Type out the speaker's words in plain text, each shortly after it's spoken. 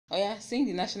Oh yeah, sing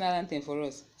the national anthem for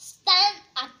us. Stand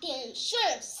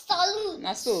attention, salute.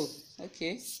 Na so,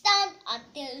 okay. Stand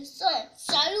attention,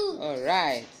 salute. All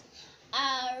right.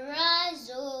 Arise,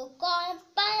 O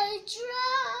compatriot,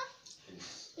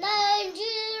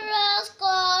 Nigeria's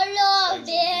call of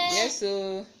day. Yes,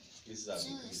 so. To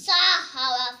serve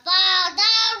our father,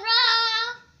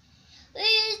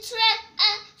 with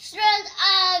strength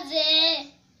and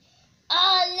faith.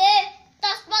 Only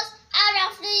Tasmas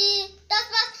are free,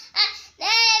 Tasmas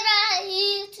never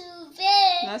here to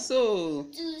fail. Na so.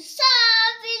 To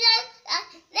serve and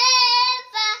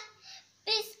never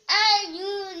peace and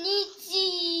unity.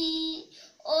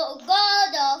 O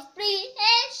God of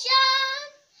creation,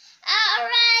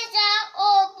 arise and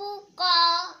open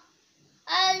call.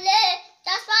 Only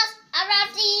Tasmas are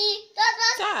free,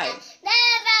 Tasmas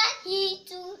never here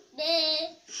today.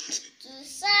 To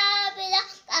serve and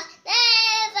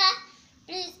never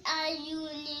peace and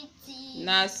unity.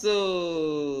 Na so.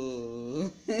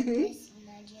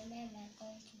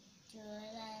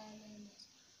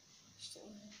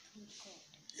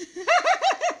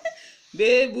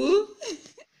 Babu.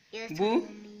 Yes, Boo.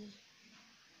 mommy.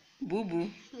 Boo boo.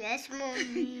 Yes,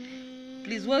 mommy.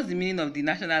 Please, what's the meaning of the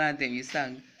national anthem you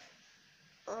sang?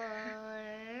 Alright.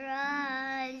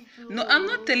 No, I'm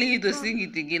not telling you to sing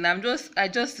it again. I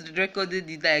just recorded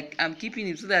it. Like, I'm keeping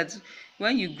it so that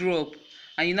when you grow up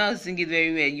and you now sing it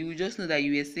very well, you will just know that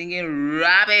you were singing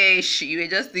rubbish. You were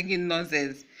just thinking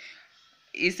nonsense.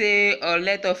 It's a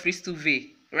let us freeze to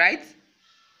ve, right?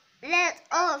 Let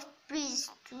us preach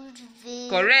to the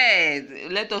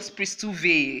Correct. Let us preach to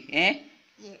ve, eh?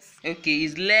 Yes. Okay,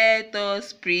 it's let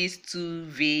us preach to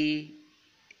ve,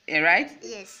 right?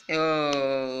 Yes.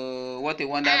 Oh, what a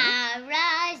wonderful.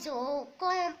 Arise, O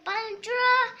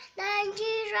compatriot,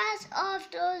 Nigerians of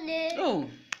the land. Oh,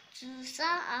 To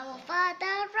serve our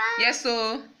father, right? yes,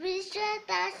 so With strength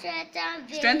and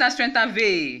faith. strength and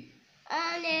ve.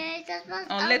 Only Tasmas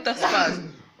On let us pass.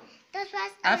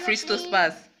 Tasmas And freeze to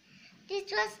pass.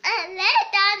 This was a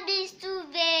let us to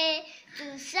be.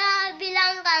 To serve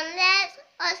belong and let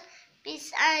us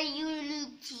peace and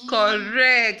unity.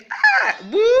 Correct. Ah,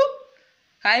 boo.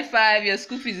 High five. Your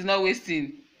school fees is not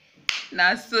wasting.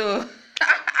 Na so.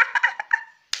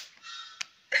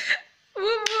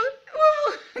 Boo, boo,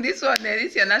 boo. This one, this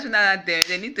is your national anthem.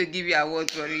 They need to give you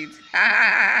award for it.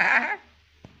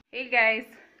 Hey guys,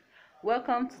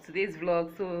 welcome to today's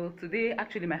vlog. So today,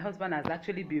 actually, my husband has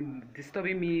actually been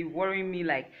disturbing me, worrying me,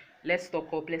 like, let's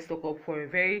stock up for a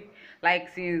very, like,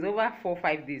 since over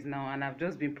 4-5 days now, and I've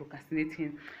just been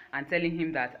procrastinating and telling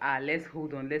him that let's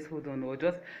hold on, or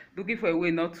just looking for a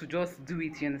way not to just do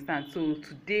it, you understand? So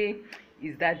today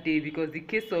is that day, because the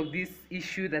case of this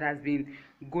issue that has been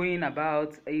going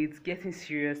about, it's getting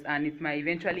serious, and it might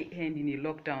eventually end in a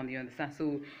lockdown, you understand?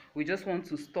 So we just want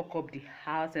to stock up the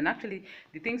house, and actually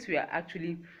the things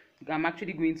I'm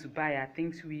actually going to buy are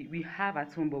things we have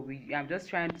at home, but I'm just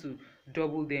trying to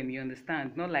double them, you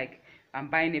understand? Not like I'm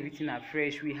buying everything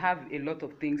afresh. We have a lot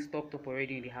of things stocked up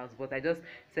already in the house, but I just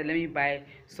said let me buy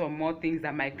some more things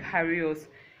that might carry us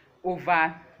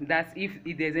over, that's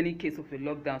if there's any case of a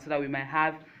lockdown, so that we might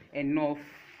have enough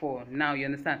for now, you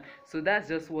understand? So that's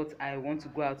just what I want to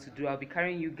go out to do. I'll be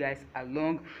carrying you guys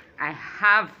along. I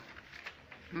have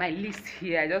my list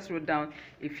here. I just wrote down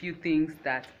a few things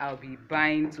that I'll be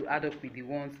buying to add up with the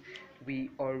ones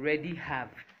we already have.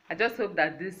 I just hope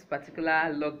that this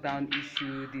particular lockdown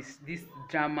issue, this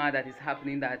drama that is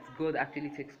happening, that God actually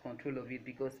takes control of it,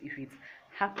 because if it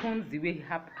happens the way it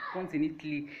happens in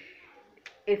Italy,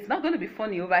 it's not going to be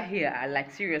funny over here,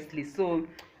 like, seriously. So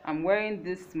I'm wearing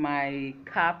this, my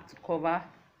cap to cover.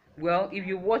 Well, if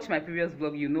you watch my previous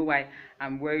vlog, you know why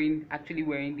I'm actually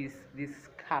wearing this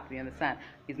cap, you understand?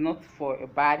 It's not for a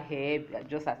bad hair,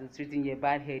 just as it's written here,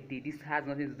 bad hair day. This has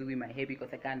nothing to do with my hair, because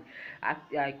I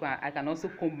can also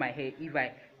comb my hair if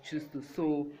I choose to.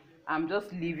 So I'm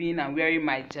just leaving and wearing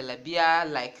my jalabia,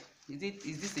 like, is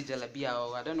this a jalabia,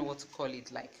 or I don't know what to call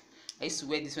it. Like, I used to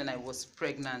wear this when I was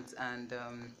pregnant, and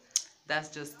that's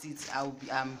just it.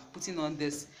 I'm putting on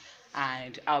this,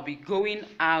 and I'll be going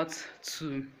out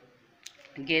to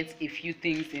get a few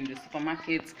things in the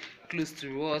supermarket close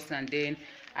to us, and then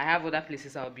I have other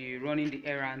places I'll be running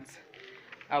errands,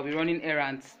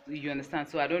 you understand?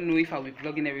 So I don't know if I'll be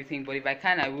vlogging everything, but if I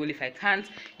can, I will. If I can't,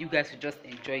 you guys should just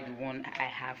enjoy the one I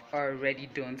have already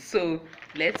done. So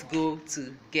let's go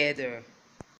together.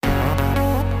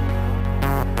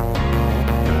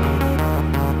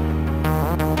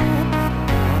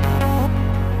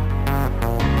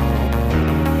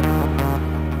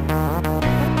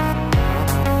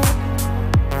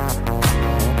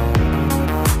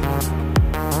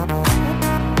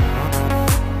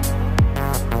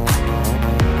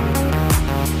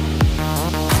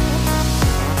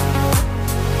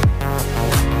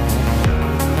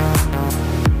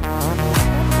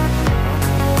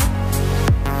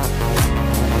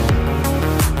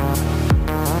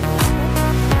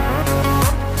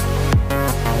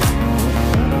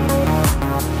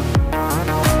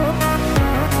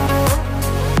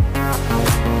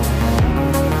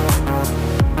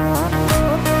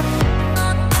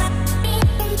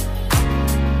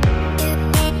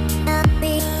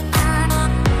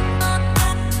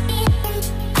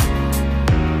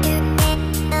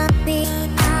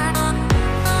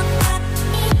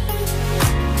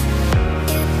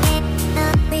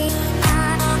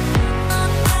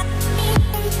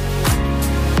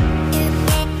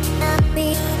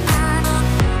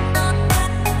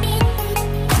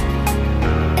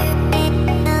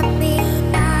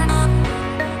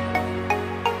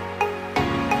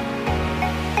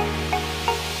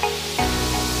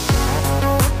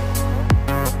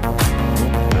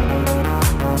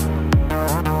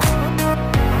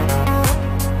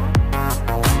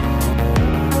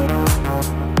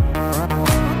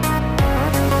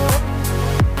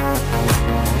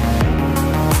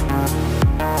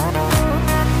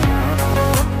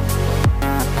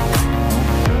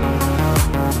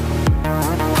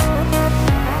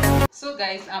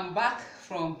 I'm back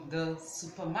from the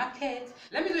supermarket.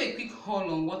 Let me do a quick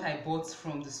haul on what I bought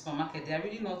from the supermarket. They are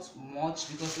really not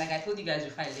much because, like I told you guys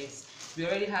before I left, we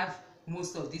already have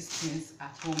most of these things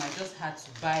at home. I just had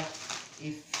to buy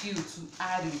a few to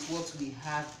add with what we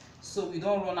have, so we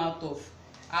don't run out of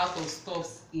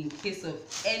stuffs in case of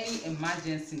any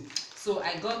emergency. So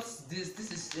I got this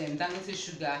is Dangote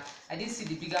sugar. I didn't see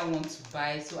the bigger one to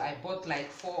buy, so I bought like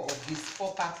 4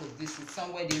 packs of this. It's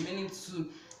somewhere, the remaining 2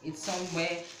 it's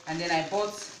somewhere. And then I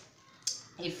bought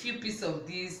a few pieces of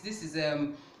this is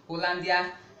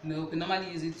Hollandia milk. We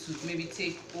normally use it to maybe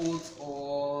take oats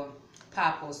or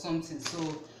pap or something,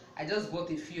 so I just bought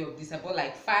a few of this. I bought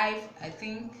like 5, I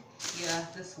think. Yeah,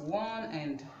 this one,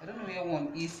 and I don't know where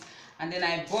one is. And then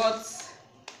I bought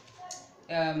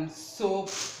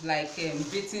soap, like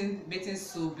bathing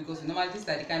soap, because normally these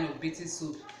are the kind of bathing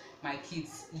soap my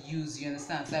kids use, you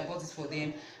understand. So I bought it for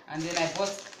them. And then I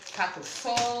bought pack of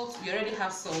salt. We already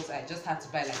have salt, I just had to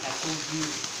buy, like I told you.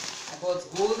 I bought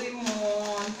golden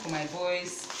one for my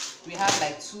boys. We have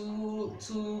like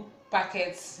two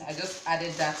packets. I just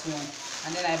added that one.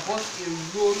 And then I bought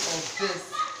a roll of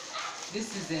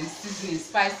this is seasoning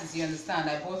spices, you understand.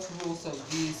 I bought rolls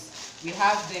of these. We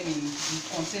have them in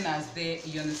containers there,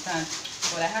 you understand.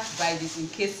 But I had to buy this in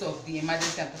case of the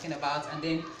emergency I'm talking about. And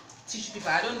then tissue paper.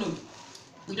 I don't know,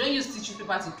 we don't use tissue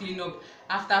paper to clean up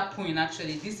after pouring.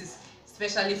 Actually, this is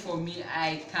especially for me.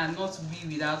 I cannot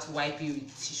be without wiping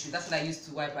with tissue. That's what I used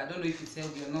to wipe. I don't know if it's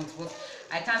healthy or not, but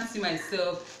I can't see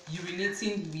myself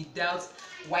urinating without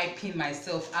wiping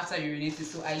myself after urinating.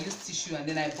 So I use tissue. And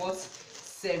then I bought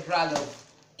several of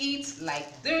it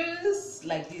like this,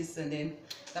 and then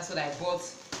that's what I bought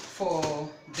for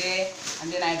there.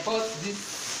 And then I bought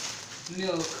this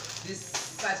milk, this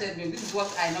sachet milk. This is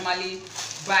what I normally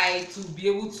buy to be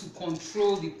able to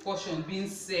control the portion being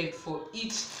served for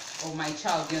each of my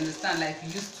child, you understand. Like you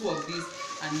use 2 of this,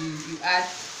 and you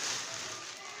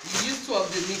use 2 of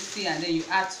the mixie, and then you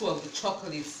add 2 of the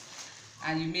chocolates,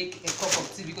 and you make a cup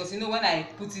of tea. Because you know, when I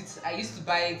put it, I used to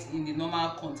buy it in the normal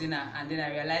container, and then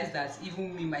I realized that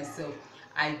even me myself,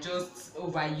 I just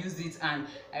overused it, and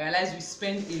I realized we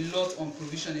spend a lot on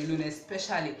provision alone,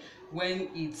 especially when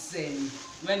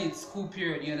it's school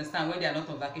period, you understand, when they are not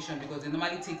on vacation, because they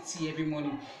normally take tea every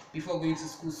morning before going to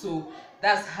school. So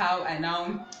that's how I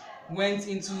now was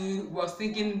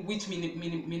thinking which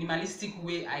minimalistic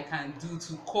way I can do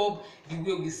to curb the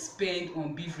way we spend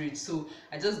on beverage. So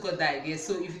I just got that idea.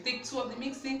 So if you take 2 of the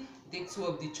mixing, take 2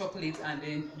 of the chocolate, and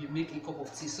then you make a cup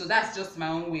of tea. So that's just my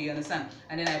own way, you understand.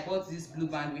 And then I bought this blue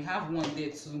band. We have one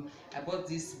there too. I bought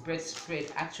this bread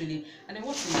spread actually. And then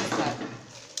what's in this bag?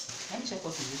 Let me check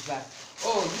what's in this bag.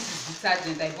 Oh, this is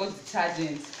detergent. I bought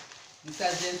detergent.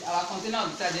 Our container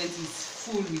of detergent is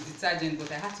full with detergent,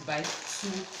 but I had to buy 2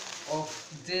 of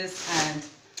this, and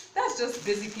that's just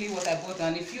basically what I bought.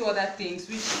 And a few other things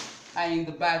which are in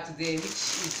the bag today, which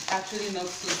is actually not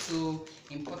so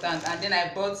important. And then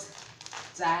I bought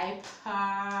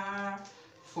diaper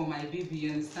for my baby,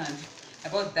 you understand. I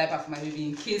bought diaper for my baby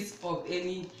in case of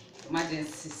any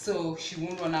emergency, so she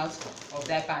won't run out of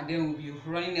diaper, and then we'll be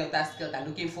running out that skelter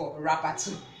looking for a wrapper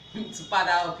to pad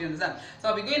her up, you understand. So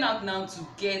I'll be going out now to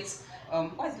get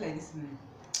why is it like this?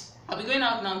 I'll be going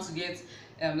out now to get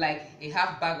like a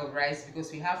half bag of rice,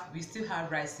 because we still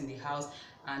have rice in the house,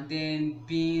 and then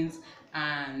beans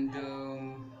and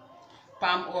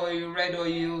palm oil, red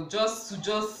oil, just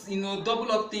to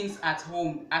double up things at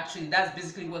home. Actually, that's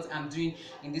basically what I'm doing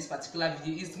in this particular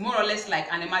video. It's more or less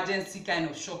like an emergency kind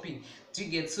of shopping. Do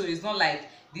you get? So it's not like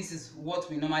this is what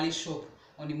we normally shop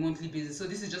on a monthly basis. So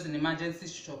this is just an emergency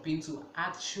shopping to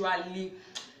actually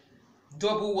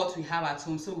double what we have at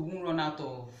home, so we won't run out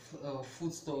of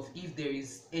food stuff if there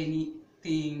is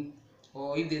anything,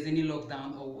 or if there's any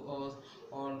lockdown or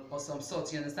some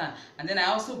sort, you understand. And then I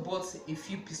also bought a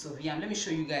few pieces of yam. Let me show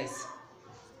you guys.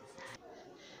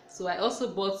 So I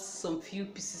also bought some few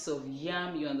pieces of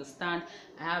yam, you understand.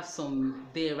 I have some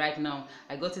there right now.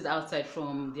 I got it outside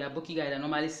from the aboki guy that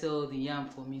normally sell the yam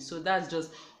for me. So that's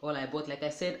just all I bought. Like I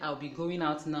said, I'll be going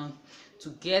out now to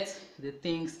get the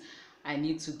things I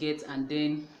need to get, and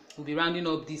then we'll be rounding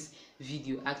up this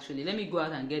video. Actually, let me go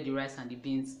out and get the rice and the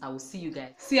beans. I will see you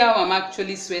guys. See how I'm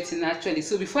actually sweating actually.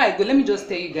 So before I go, let me just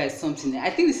tell you guys something.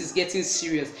 I think this is getting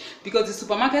serious, because the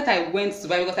supermarket I went to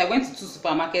buy, because I went to 2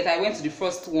 supermarkets. I went to the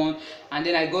first one, and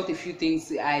then I got a few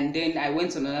things, and then I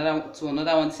went to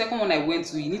another one. The second one I went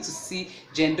to, you need to see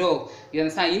gender, you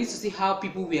understand. You need to see how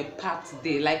people were packed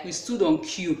there. Like, we stood on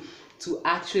queue to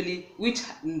actually, which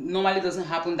normally doesn't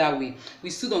happen that way. We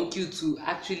stood on queue to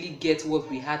actually get what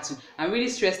we had to. I'm really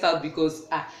stressed out because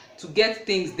to get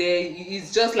things there,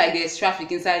 it's just like there's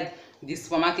traffic inside the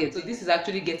supermarket. So this is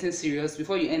actually getting serious.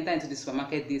 Before you enter into the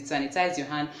supermarket, they sanitize your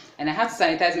hand, and I have to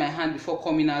sanitize my hand before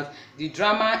coming out. The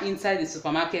drama inside the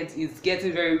supermarket is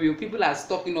getting very real. People are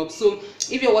stocking up. So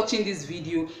if you're watching this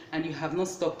video and you have not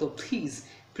stocked up, please,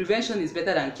 prevention is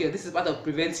better than cure. This is part of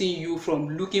preventing you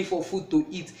from looking for food to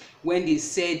eat when they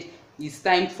said it's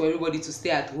time for everybody to stay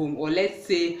at home. Or let's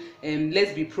say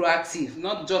let's be proactive,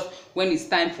 not just when it's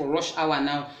time for rush hour.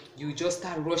 Now you just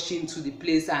start rushing to the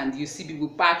place and you see people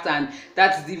packed, and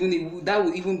that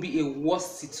will even be a worse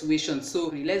situation. So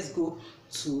let's go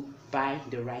to buy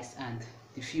the rice and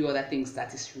the few other things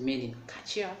that is remaining.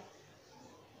 Catch ya.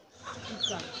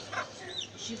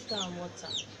 Shift and water,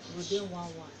 go dey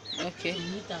 1-1. Okay. To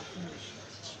meet and finish.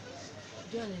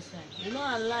 Do you understand? You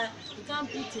know, you can't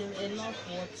put in enough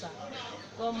water.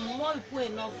 But more you put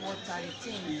enough water,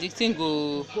 the thing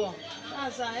go gone.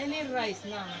 That's any rice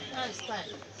now. That's time.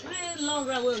 Very long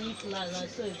run where we eat like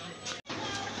rice, so it's good.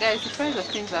 Guys, the price of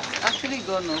things have actually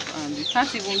gone up, and you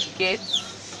can't even get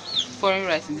foreign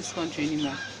rice in this country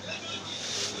anymore.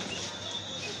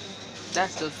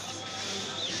 That's just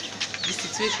the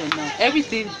situation now.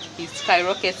 Everything is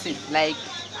skyrocketing. Like,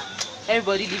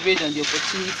 everybody leverage on the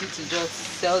opportunity to just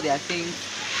sell their things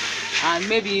and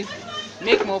maybe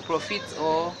make more profit,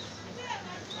 or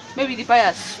maybe the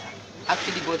buyers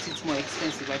actually bought it more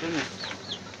expensive. I don't know.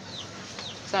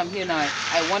 So I'm here now.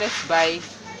 I wanted to buy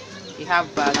a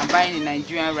half bag. I'm buying a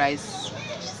Nigerian rice.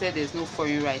 She said there's no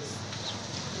foreign rice,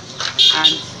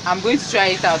 and I'm going to try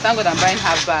it out. Thank God I'm buying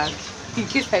half bag in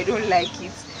case I don't like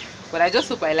it, but I just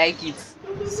hope I like it.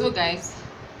 So guys,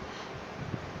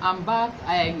 I'm back.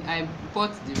 I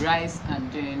bought the rice,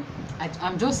 and then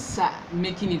I'm just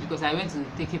making it because I went to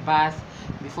take a bath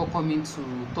before coming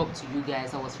to talk to you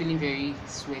guys. I was feeling very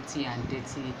sweaty and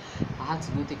dirty. I had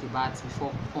to go take a bath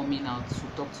before coming out to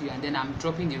talk to you, and then I'm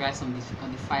dropping the rice on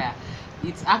the fire.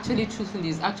 It's actually, truthfully,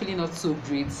 it's actually not so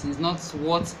great. It's not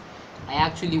what I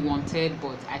actually wanted,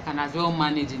 but I can as well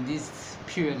manage in this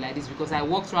period like this, because I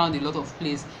walked around a lot of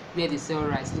places where they sell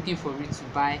rice looking for it to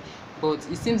buy, but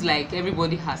it seems like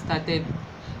everybody has started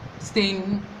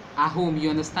staying at home. You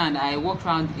understand? I walked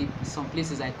around in some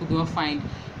places, I could not find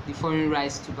the foreign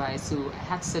rice to buy, so I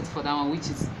had to settle for that one, which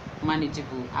is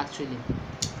manageable.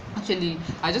 Actually,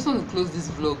 I just want to close this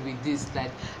vlog with this.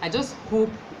 Like, I just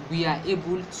hope we are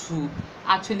able to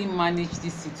actually manage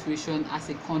this situation as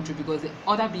a country, because the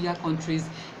other bigger countries,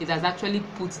 it has actually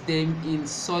put them in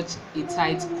such a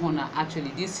tight corner. Actually,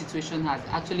 this situation has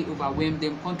actually overwhelmed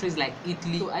them, countries like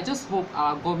Italy. So I just hope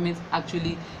our government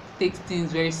actually takes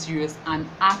things very serious and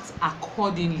act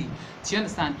accordingly. Do you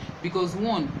understand? Because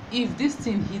one, if this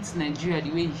thing hits Nigeria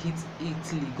the way it hits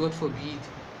Italy, God forbid,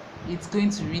 it's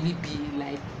going to really be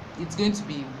like, it's going to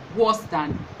be worse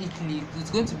than Italy.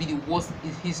 It's going to be the worst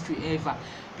in history ever,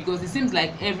 because it seems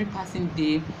like every passing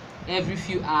day, every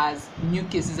few hours, new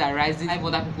cases are rising. 5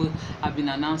 other people have been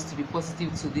announced to be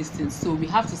positive to this thing, so we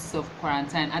have to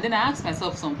self-quarantine. And then I asked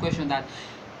myself some question, that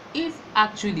if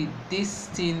actually this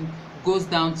thing goes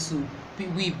down to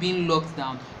we being locked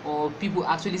down, or people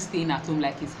actually staying at home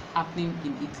like it's happening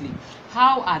in Italy,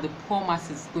 how are the poor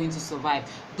masses going to survive?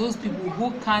 Those people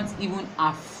who can't even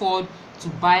afford to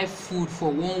buy food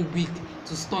for 1 week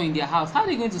to store in their house, how are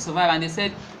they going to survive? And they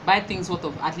said buy things worth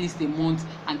of at least a month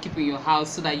and keep in your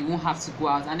house so that you won't have to go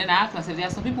out. And then I asked myself, there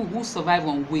are some people who survive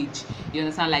on wage, you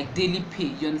understand, like daily pay,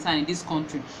 you understand, in this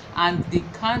country, and they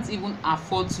can't even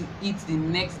afford to eat the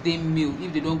next day meal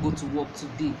if they don't go to work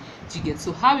today. Do you get?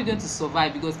 So how are we going to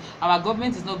survive? Because our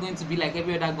government is not going to be like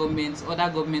every other government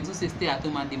who say stay at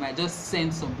home and they might just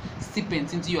send some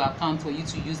stipends into your account for you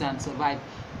to use and survive.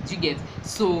 Do you get?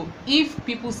 So if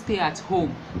people stay at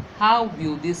home, how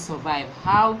will they survive?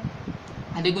 How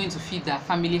are they going to feed their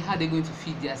family? How are they going to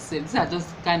feed themselves? These are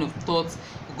just kind of thoughts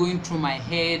going through my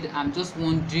head. I'm just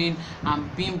wondering,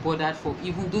 I'm being bothered for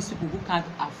even those people who can't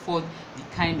afford the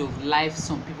kind of life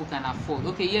some people can afford.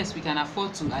 Okay, yes, we can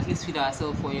afford to at least feed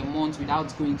ourselves for a month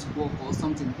without going to work or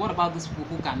something. What about those people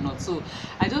who cannot? So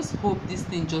I just hope this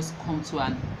thing just comes to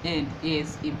an end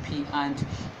ASAP, and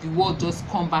the world just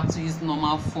come back to its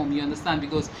normal form. You understand?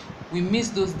 Because we miss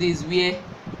those days where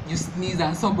you sneeze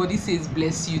and somebody says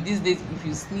bless you. These days, if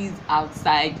you sneeze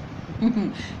outside,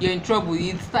 you're in trouble.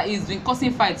 It's been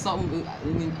causing fights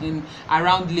in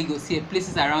around Lagos here,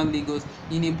 places around Lagos.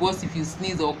 In a bus, if you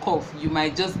sneeze or cough, you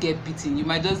might just get beaten, you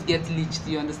might just get lynched.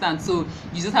 You understand? So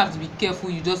you just have to be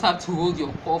careful. You just have to hold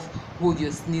your cough, hold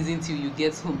your sneezing till you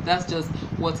get home. That's just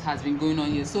what has been going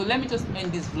on here. So let me just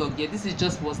end this vlog here.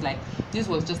 This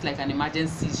was just like an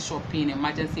emergency shopping,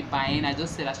 emergency buying. I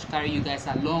just said I should carry you guys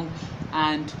along,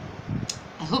 and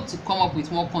I hope to come up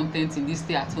with more content in this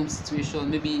stay-at-home situation,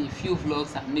 maybe a few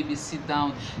vlogs and maybe sit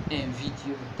down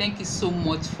video. Thank you so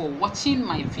much for watching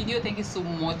my video. Thank you so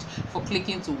much for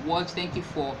clicking to watch. Thank you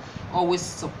for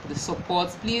always the support.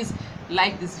 Please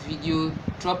like this video,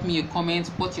 drop me a comment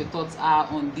what your thoughts are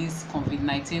on this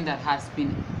COVID-19 that has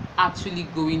been actually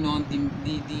going on,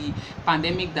 the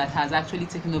pandemic that has actually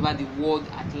taken over the world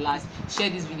at last. Share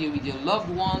this video with your loved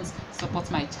ones,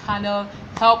 support my channel,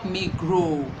 help me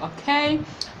grow, okay?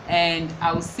 And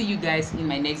I will see you guys in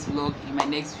my next vlog, in my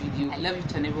next video. I love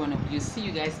each and every one of you. See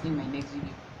you guys in my next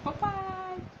video. Bye bye.